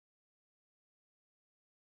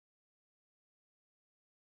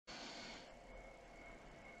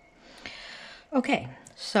Okay,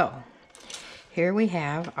 so here we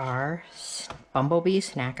have our Bumblebee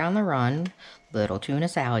Snack on the Run little tuna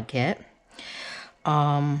salad kit.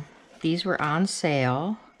 These were on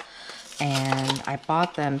sale, and I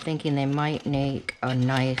bought them thinking they might make a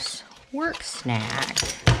nice work snack,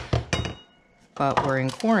 but we're in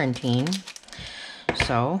quarantine,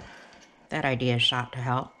 so that idea is shot to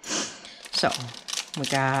hell. So we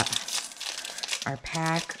got our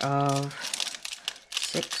pack of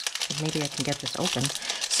 6, maybe I can get this open,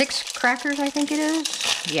 6 crackers, I think it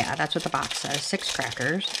is. Yeah, that's what the box says, 6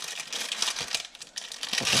 crackers.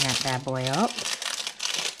 Open that bad boy up.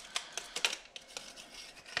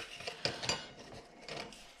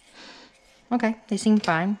 Okay, they seem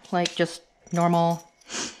fine, like just normal,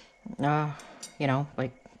 you know,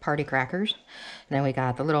 like party crackers. And then we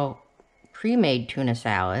got the little pre-made tuna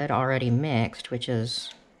salad already mixed, which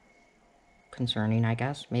is concerning, I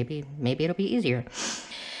guess. Maybe it'll be easier.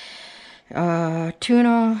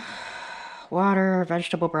 Tuna, water,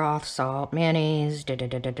 vegetable broth, salt, mayonnaise,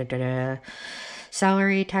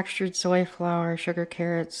 celery, textured soy flour, sugar,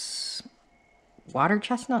 carrots, water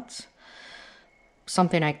chestnuts,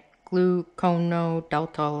 something like glucono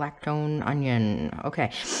delta lactone onion. Okay,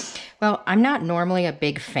 well, I'm not normally a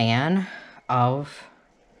big fan of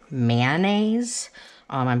mayonnaise.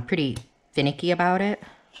 I'm pretty finicky about it.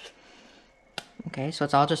 Okay, so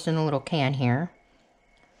it's all just in a little can here.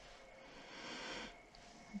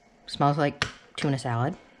 Smells like tuna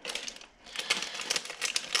salad.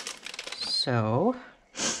 So,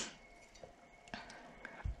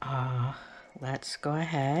 let's go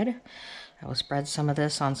ahead. I will spread some of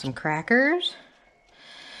this on some crackers,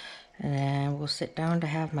 and then we'll sit down to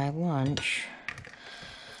have my lunch.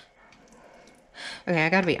 Okay, I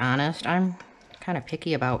gotta be honest, I'm kind of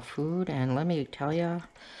picky about food, and let me tell you,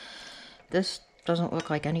 this doesn't look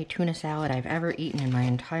like any tuna salad I've ever eaten in my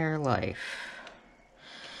entire life.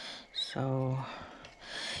 So,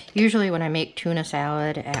 usually when I make tuna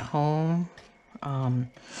salad at home,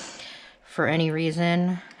 for any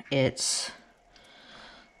reason, it's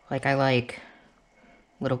like I like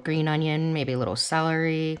little green onion, maybe a little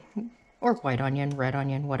celery, or white onion, red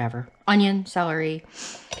onion, whatever. Onion, celery,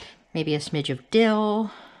 maybe a smidge of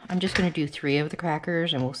dill. I'm just going to do 3 of the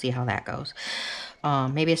crackers and we'll see how that goes.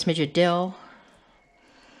 Maybe a smidge of dill,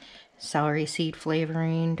 celery seed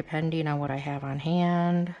flavoring, depending on what I have on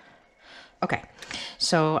hand. Okay,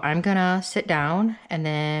 so I'm gonna sit down and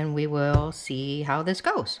then we will see how this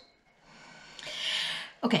goes.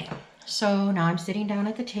 Okay, so now I'm sitting down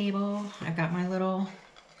at the table. I've got my little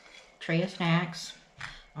tray of snacks,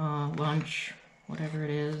 lunch, whatever it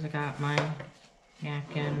is. I got my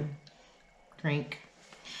napkin, drink.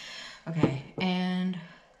 Okay, and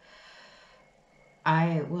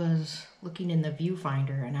I was looking in the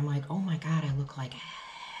viewfinder and I'm like, oh my God, I look like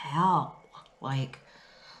hell. Like,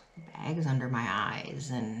 bags under my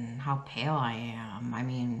eyes and how pale I am. I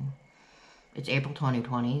mean, it's April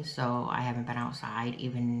 2020, so I haven't been outside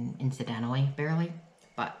even incidentally, barely.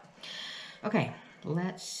 But, okay,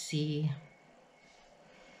 let's see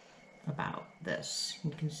about this.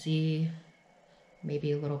 You can see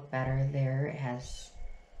maybe a little better there. It has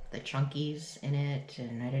the chunkies in it,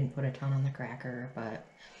 and I didn't put a ton on the cracker, but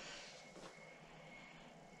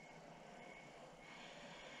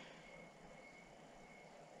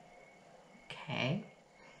okay.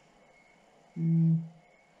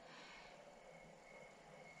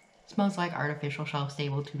 Smells like artificial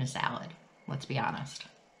shelf-stable tuna salad, let's be honest.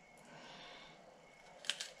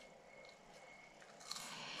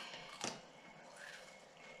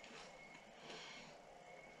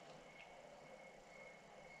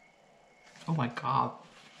 Oh my God.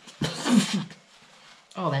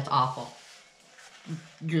 Oh, that's awful.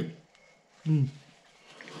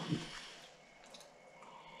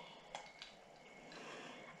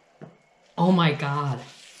 Oh my God.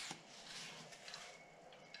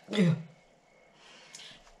 Never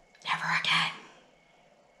again.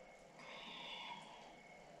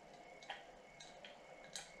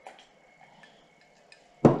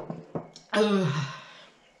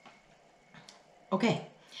 Okay.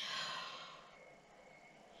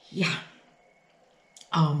 Yeah.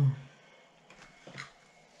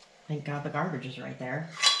 Thank God the garbage is right there.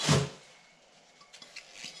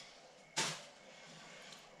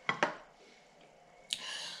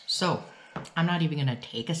 So, I'm not even gonna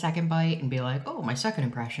take a second bite and be like, oh, my second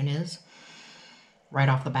impression is right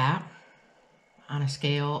off the bat, on a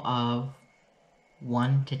scale of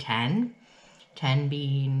 1 to 10, 10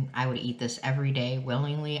 being I would eat this every day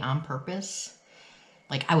willingly on purpose.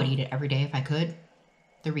 Like, I would eat it every day if I could.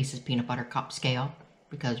 The Reese's Peanut Butter Cup scale,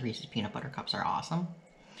 because Reese's Peanut Butter Cups are awesome.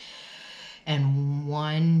 And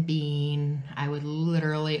one being, I would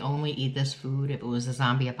literally only eat this food if it was a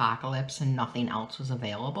zombie apocalypse and nothing else was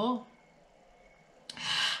available.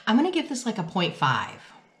 I'm gonna give this like a 0.5.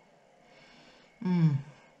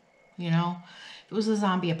 You know, if it was a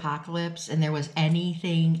zombie apocalypse and there was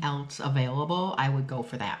anything else available, I would go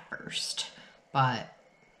for that first. But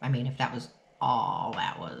I mean, if that was all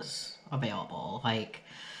that was available, like,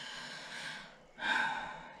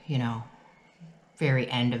 you know, very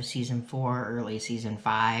end of season 4, early season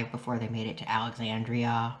 5, before they made it to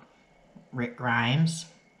Alexandria, Rick Grimes.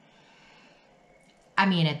 I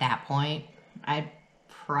mean, at that point, I'd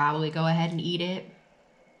probably go ahead and eat it.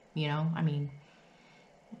 You know, I mean,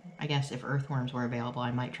 I guess if earthworms were available,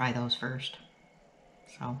 I might try those first.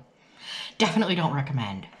 So, definitely don't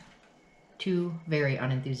recommend. 2 very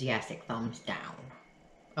unenthusiastic thumbs down.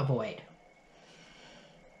 Avoid.